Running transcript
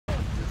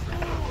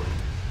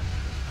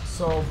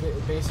So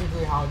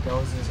basically, how it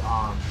goes is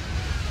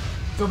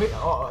okay.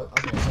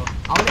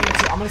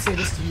 So I'm gonna say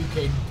this to you,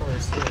 Caden,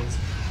 first. Is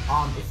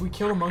if we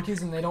kill the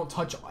monkeys and they don't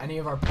touch any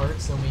of our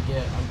perks, then we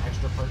get an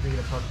extra perk. We get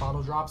a perk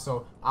bottle drop.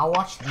 So I'll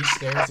watch these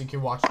stairs. You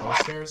can watch those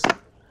stairs.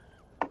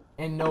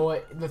 And know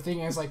what the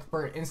thing is, like,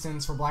 for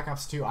instance, for Black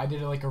Ops 2, I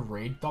did like a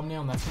raid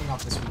thumbnail, and that's coming out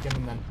this weekend.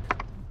 And then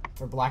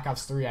for Black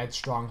Ops 3, I had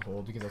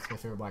Stronghold because that's my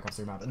favorite Black Ops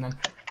 3 map. And then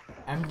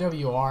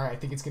MWR, I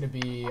think it's gonna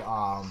be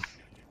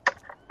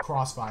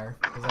Crossfire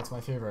because that's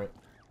my favorite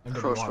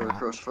MWR map.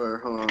 Crossfire.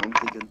 Hold on, I'm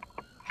thinking.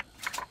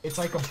 It's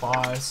like a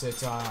bus.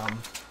 It's I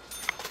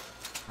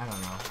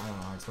don't know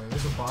how to explain.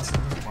 There's a bus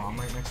and there's a bomb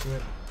right next to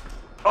it.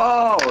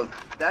 Oh,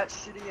 that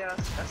shitty ass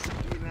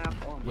SMG map.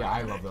 Oh my yeah,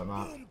 I love that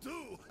map.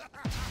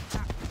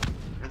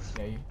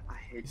 Yeah, I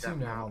hate you that seem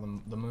to map. have all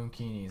the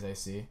mookinis, I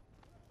see.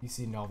 You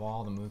seem to have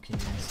all the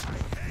mookinis.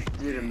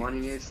 Dude, in Money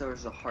Mates, there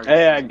was a hard.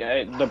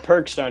 Hey, the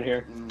perks down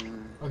here.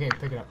 Okay,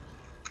 pick it up.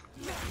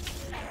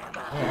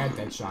 I had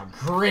that shot.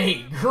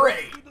 Great.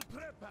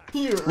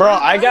 Here. Bro,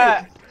 I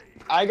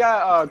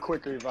got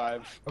quick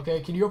revive.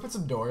 Okay, can you open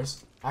some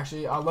doors?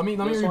 Actually, let me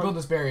rebuild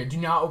this barrier. Do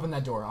not open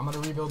that door. I'm gonna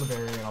rebuild the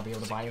barrier and I'll be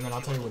able to buy it, and then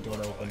I'll tell you what door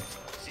to open.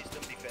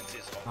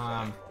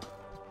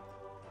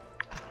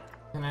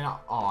 Can I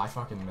not? Oh, I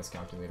fucking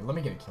miscalculated. Let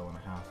me get a kill and a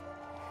half.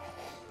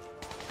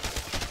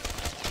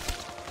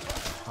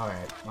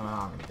 Alright, well,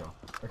 now I'm gonna go.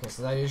 Okay,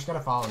 so you just gotta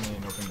follow me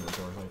and open the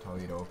doors I tell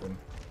you to open.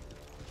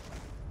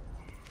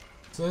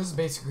 So this is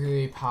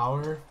basically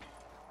power,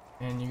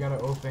 and you gotta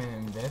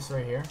open this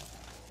right here.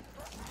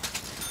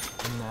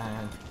 And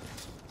then,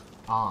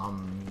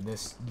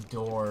 this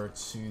door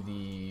to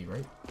the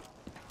right,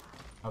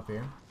 up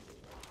here,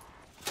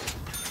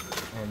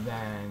 and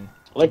then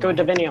Liquid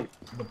Divinium.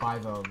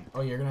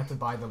 Oh, you're gonna have to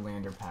buy the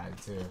lander pad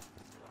too.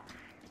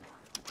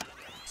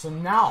 So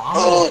now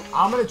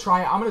I'm gonna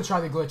try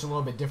the glitch a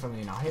little bit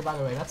differently now. Hey, by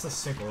the way, that's a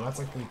sickle. That's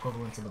like the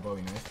equivalent to the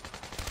Bowie knife.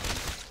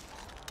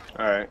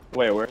 All right,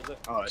 wait, where is it?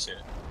 Oh, I see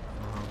it.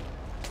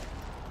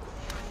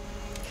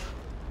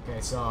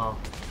 Okay, so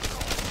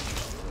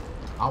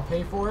I'll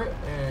pay for it.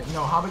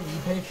 No, how about you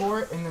pay for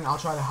it, and then I'll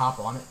try to hop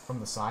on it from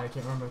the side. I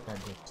can't remember if that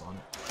glitch was on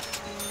it.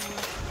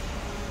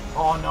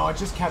 Oh no, it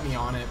just kept me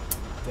on it.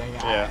 Dang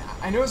it. Yeah.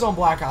 I knew it was on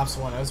Black Ops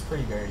 1. It was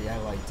pretty dirty. I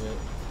liked it.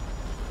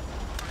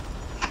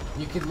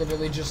 You could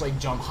literally just like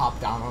hop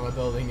down on a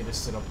building and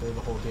just sit up there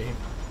the whole game.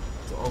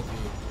 It's OP.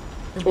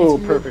 Oh,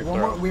 perfect.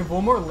 We have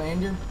one more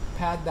lander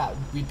pad that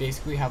we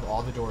basically have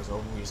all the doors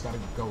open. We just gotta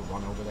go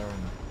run over there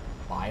and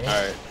buy it.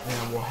 Alright. And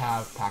then we'll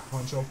have Pack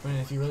Punch open.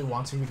 If you really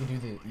want to, we could do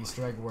the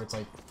Easter egg where it's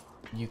like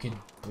you could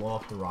blow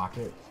up the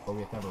rocket, but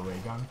we have to have a ray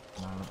gun.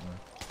 No,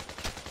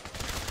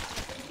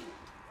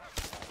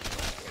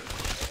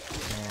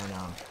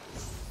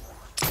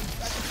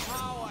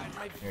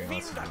 here,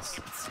 let's do this.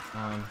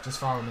 Just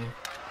follow me.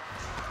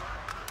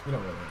 You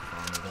don't really need to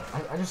follow me,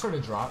 but I just heard a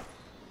drop.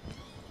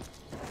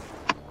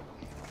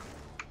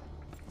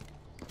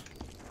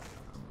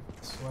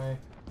 This way.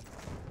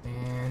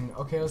 And,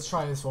 okay, let's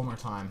try this one more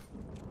time.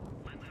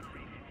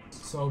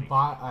 So,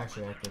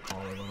 actually, I have to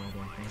call it when I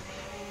don't think.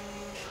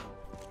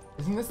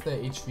 Isn't this the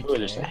HVK? Oh,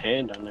 there's a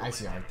hand on there. I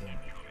see art there.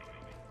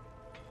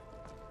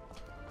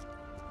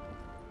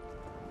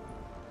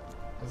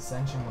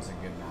 Ascension was a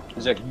good map.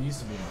 Is it used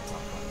to be my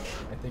top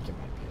 5. I think it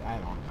might be. I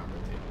don't remember,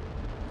 dude.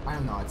 I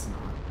don't know, it's not.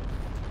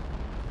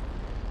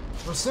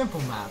 For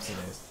simple maps, it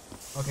is.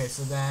 Okay,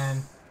 so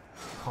then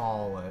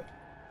call it.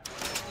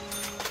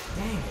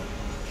 Dang it.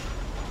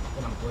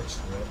 Then I'm glitched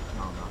through it.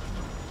 No.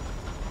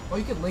 Oh,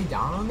 you could lay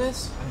down on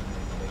this? I didn't know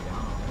you could lay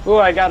down on it. Oh,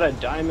 I got a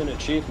diamond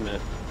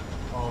achievement.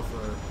 Oh,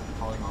 for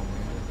calling on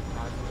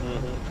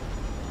lander.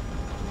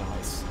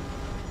 Nice.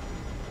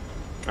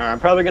 Alright, I'm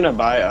probably gonna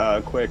buy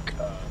a quick.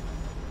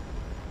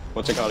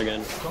 What's it called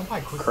again? Don't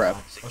buy quick. Crap.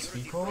 A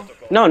speed cola?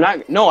 No,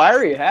 I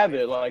already have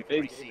it. Like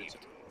they gave it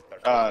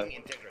to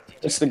me.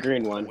 It's the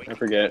green one. I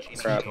forget.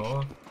 Crap. Speed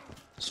cola?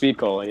 Speed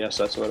cola. Yes,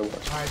 that's what it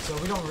was. Alright, so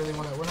we don't really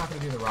want to. We're not gonna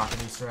do the rocket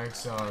Easter egg,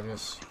 so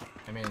just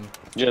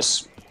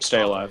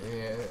stay alive.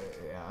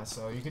 Yeah.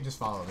 So you could just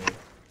follow me.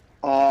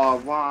 Oh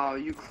wow,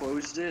 you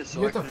closed it. So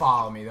You have to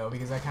follow me though,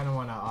 because I kind of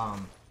want to.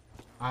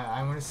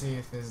 I want to see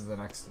if this is the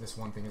next. This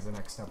one thing is the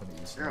next step of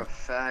the Easter egg. You're a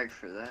fag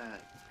for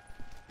that.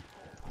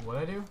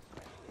 What'd I do?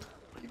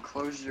 You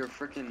closed your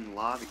freaking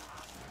lobby.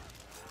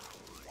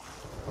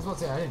 I was about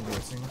to say I didn't do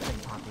a single thing,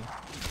 Poppy.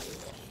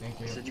 Thank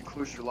you. I said you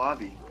closed your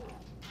lobby.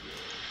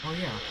 Oh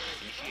yeah.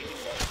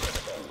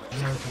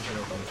 You never keep it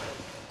open.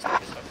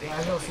 Yeah,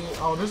 I don't see.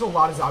 Oh, there's a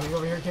lot of zombies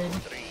over here,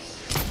 Caden.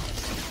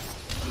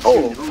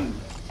 Oh.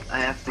 I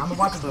have to. I'm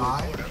about to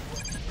die.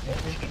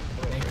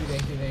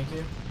 Thank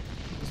you.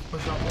 Just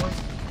push up, boys.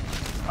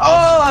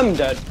 Oh, I'm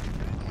dead.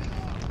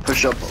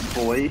 Push up,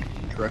 boy.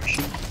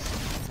 Direction.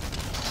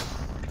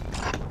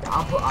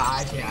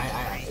 I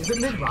can't. Is it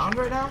mid-round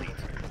right now?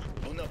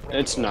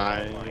 It's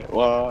 9.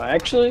 Well,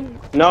 actually,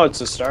 no, it's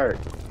the start.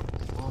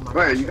 Oh my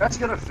Wait, gosh. you guys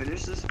gotta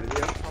finish this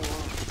video? How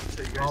long?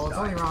 So you guys Oh, it's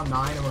only round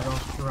 9 and we're going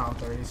to round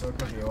 30, so it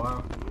could be a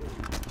while.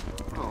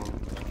 Oh,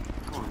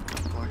 come on.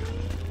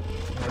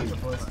 Yeah,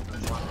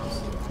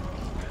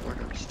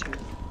 Workers too.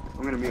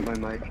 I'm gonna mute my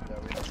mic.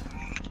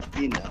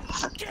 You know.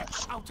 Get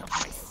out of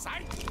my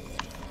sight!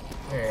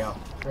 There you go.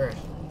 There.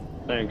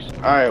 Thanks.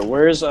 Alright,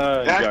 where's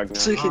Jug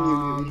Actually, now? can you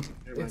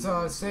mute me?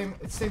 It's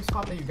same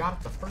spot that you got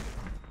it the first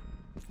time.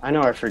 I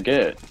know, I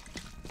forget.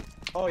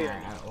 Oh yeah.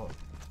 Alright, well,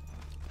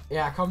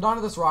 yeah, come down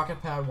to this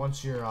rocket pad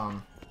once you're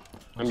I'm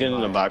getting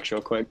in the box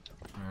real quick.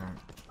 Alright.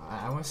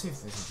 I want to see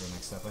if this is the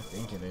next step. I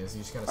think it is.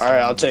 You just gotta.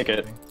 Alright, I'll take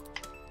it.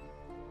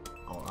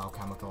 Oh,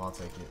 alchemical, I'll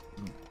take it.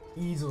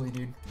 Easily,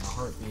 dude. A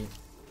heartbeat.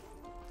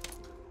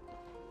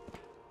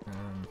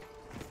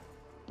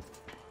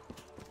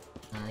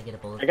 I get a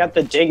bullet. I got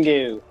the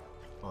dingo.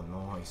 Oh,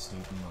 nice, dude,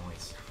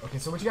 nice. Okay,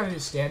 so what you gotta do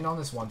is stand on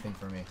this one thing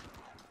for me.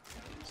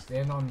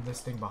 Stand on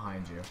this thing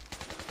behind you.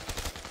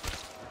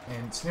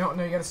 And,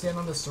 no, you gotta stand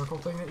on this circle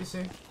thing that you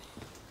see.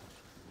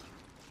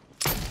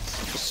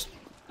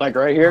 Like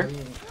right here?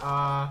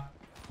 Yeah,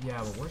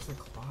 but where's the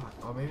clock?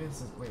 Oh, maybe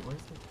this is, wait,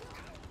 where's the,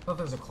 I thought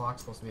there was a clock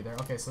supposed to be there.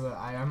 Okay, so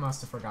I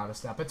must have forgot a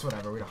step. It's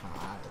whatever, we don't have,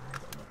 I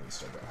don't know if we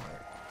still got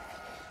it.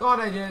 Thought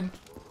I did.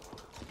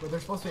 But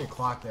there's supposed to be a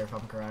clock there if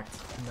I'm correct.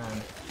 And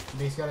then,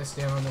 you just gotta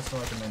stand on this for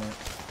like a minute.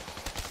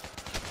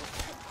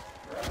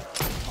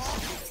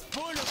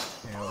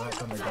 Yeah, well, that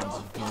thunder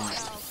gun's good.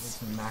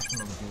 It's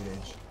maximum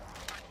goodage.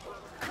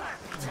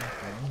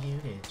 Maximum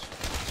goodage.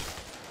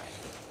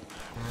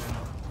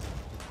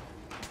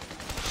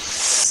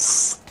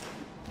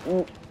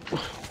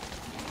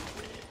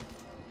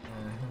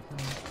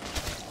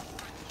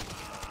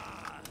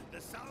 The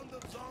sound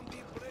of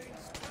zombie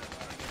brains.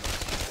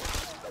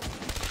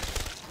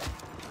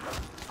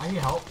 I need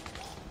help.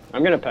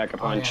 I'm gonna pack a Oh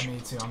punch. yeah, me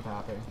too. I'm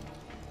tapping.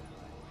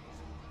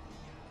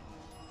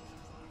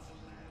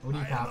 What are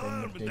you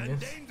tapping? The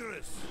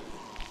dingus?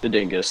 The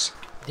dingus.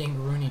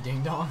 Dingaroony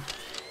ding dong.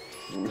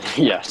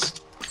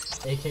 Yes.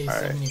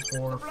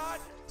 AK-74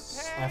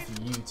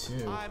 FU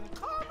too.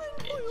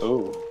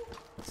 Ooh.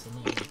 So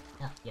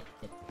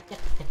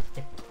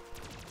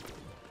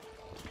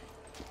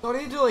what do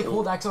you do? Like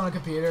hold X on a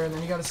computer, and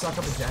then you gotta suck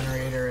up a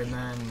generator, and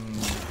then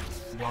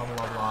blah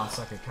blah blah,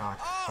 suck a cock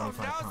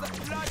 25 times.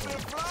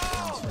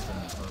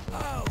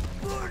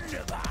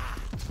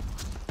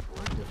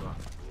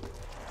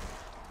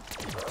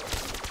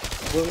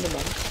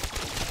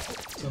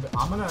 So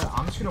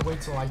I'm just gonna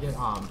wait till I get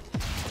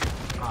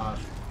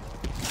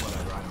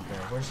whatever, I don't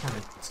care. We're just kind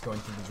of going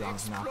through the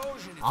drums now.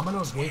 I'm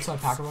gonna wait till I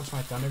pack a bunch of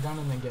my thunder gun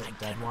and then get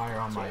dead wire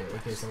on my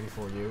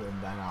AK-74U,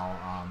 and then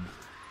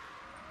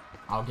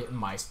I'll get in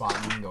my spot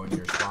and you can go in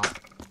your spot.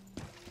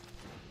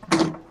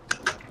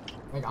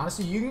 Like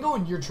honestly, you can go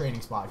in your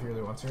training spot if you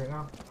really want to right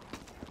now.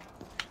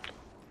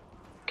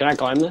 Can I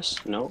climb this?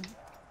 No.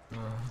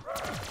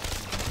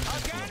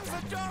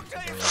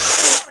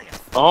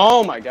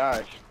 Oh my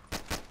gosh.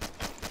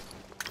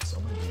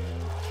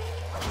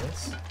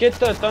 Get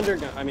the thunder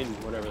gun. I mean,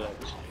 whatever that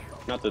is.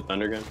 Not the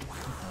thunder gun.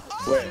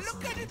 Wait.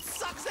 Look at it,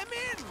 sucks him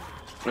in.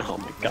 Oh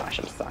my gosh,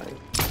 I'm dying.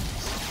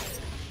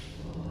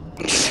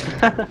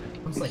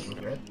 I'm just like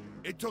regret.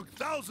 It took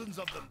thousands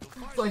of them to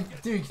find. It's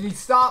like, dude, can you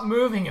stop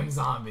moving him,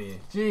 zombie?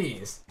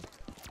 Jeez.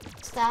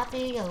 Stop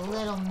being a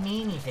little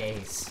meanie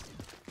face.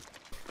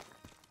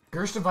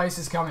 Gersh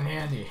devices come in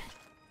handy.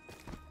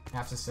 I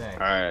have to say.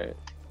 Alright.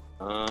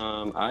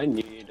 I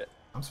need...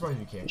 I'm surprised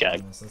you can't Yeah.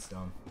 get this. That's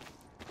dumb.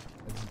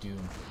 That's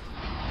doom.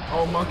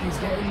 Oh, monkey's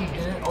getting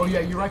it. Oh yeah,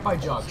 you're right by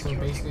Jug. So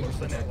basically just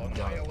protect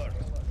Jug.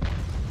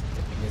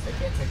 Yes, I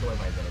can't take away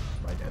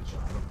my dead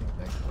shot. I don't think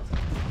that's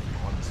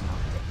on this map.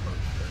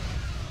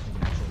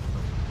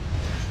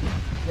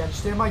 Yeah, just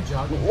stand by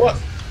Jug. What?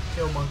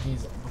 Kill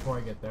monkeys before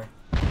I get there.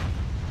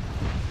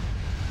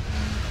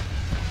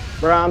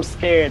 Bro, I'm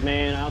scared,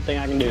 man. I don't think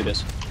I can do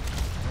this.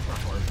 That's not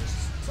hard.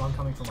 There's some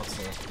coming from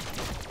upstairs.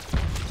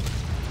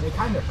 They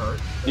kind of hurt.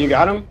 You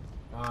got him?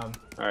 Yeah,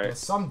 Alright.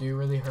 some do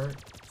really hurt.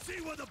 See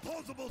what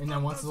opposable And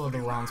then once the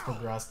rounds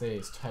progress,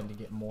 they tend to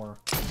get more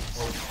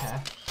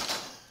OP.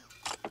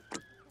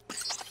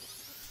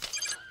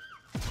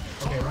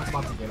 Okay, we're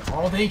about to get it.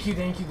 Oh, thank you.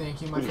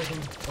 My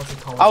freaking, what's it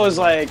called? I was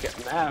like,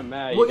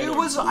 man. Well, it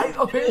was,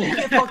 apparently you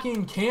can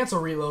fucking cancel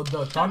reload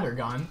the thunder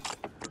gun.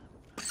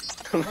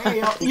 There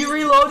you go. You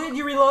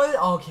reloaded?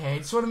 Okay,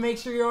 just want to make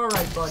sure you're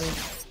alright, buddy.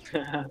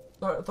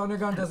 Thunder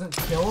gun doesn't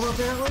kill him,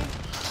 apparently?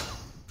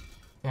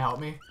 Can you help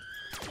me?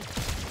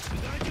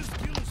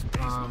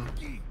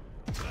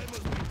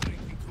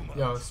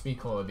 Yo, speed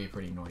cola would be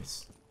pretty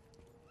nice.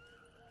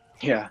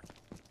 Yeah.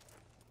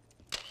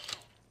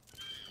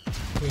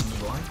 Wait,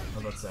 you one?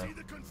 Or let's say.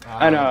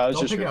 I know, I was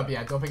don't just... pick it up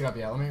yet. Don't pick it up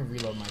yet. Let me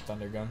reload my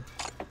thunder gun.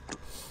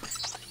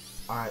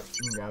 Alright,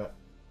 you can grab it.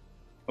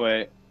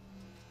 Wait.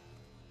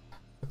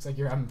 Looks like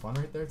you're having fun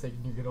right there,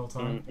 taking your good old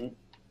time. Mm-hmm.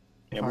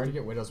 If I were to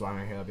get Widow's Wine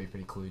right here, that'd be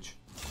pretty klooch.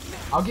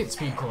 I'll get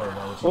speed cooler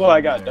though. Which is Well, I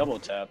even got better. double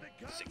tap.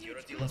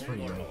 That's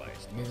pretty good.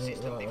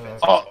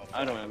 Oh,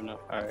 I don't have enough.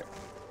 Alright.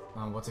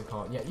 What's it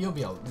called? Yeah, you'll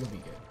be good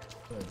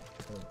for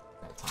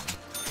that time.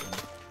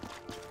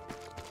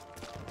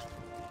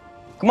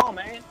 Come on,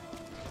 man.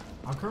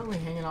 I'm currently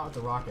hanging out at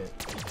the rocket.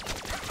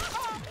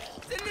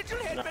 The little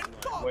headman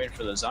caught. waiting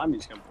for the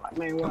zombies to come.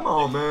 Man, Come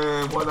on,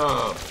 man. What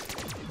up?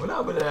 What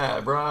up with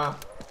that, bruh?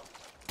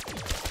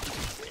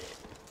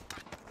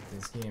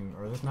 This game,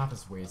 or this map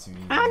is way too easy.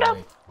 I know.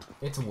 Like,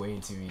 it's way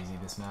too easy,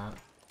 this map.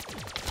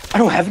 I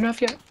don't have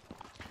enough yet.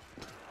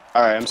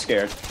 Alright, I'm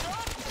scared.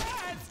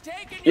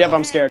 Yep,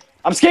 I'm scared.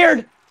 I'm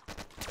scared!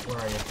 Where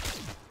are you?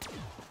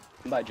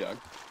 By Jug.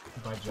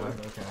 By Jug?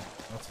 Okay.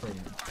 That's pretty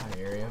kind of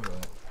area,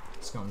 but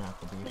it's gonna have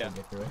to be to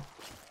get through it.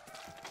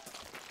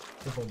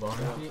 Triple bow on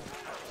your feet.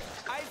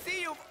 I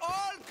see you've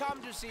all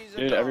come to see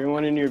the Dude,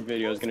 everyone in your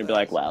video is gonna be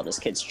like, wow, this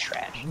kid's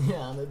trash.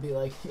 Yeah, and they'd be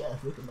like, yeah,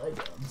 look at my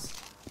guns.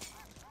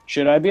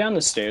 Should I be on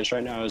the stairs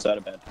right now, or is that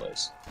a bad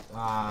place?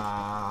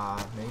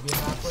 Maybe in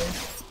that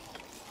place?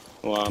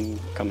 Well, I'm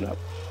coming up.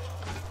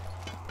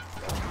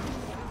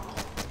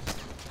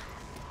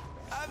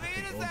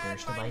 Old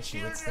Gersh device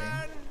you would say.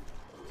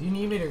 Do you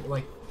need me to,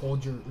 like,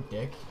 hold your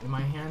dick in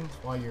my hand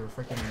while you're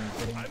freaking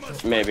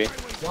getting... Maybe.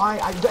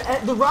 Why?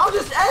 The round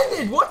just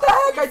ended! What the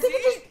heck? I think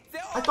it just...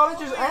 I thought it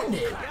just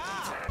ended.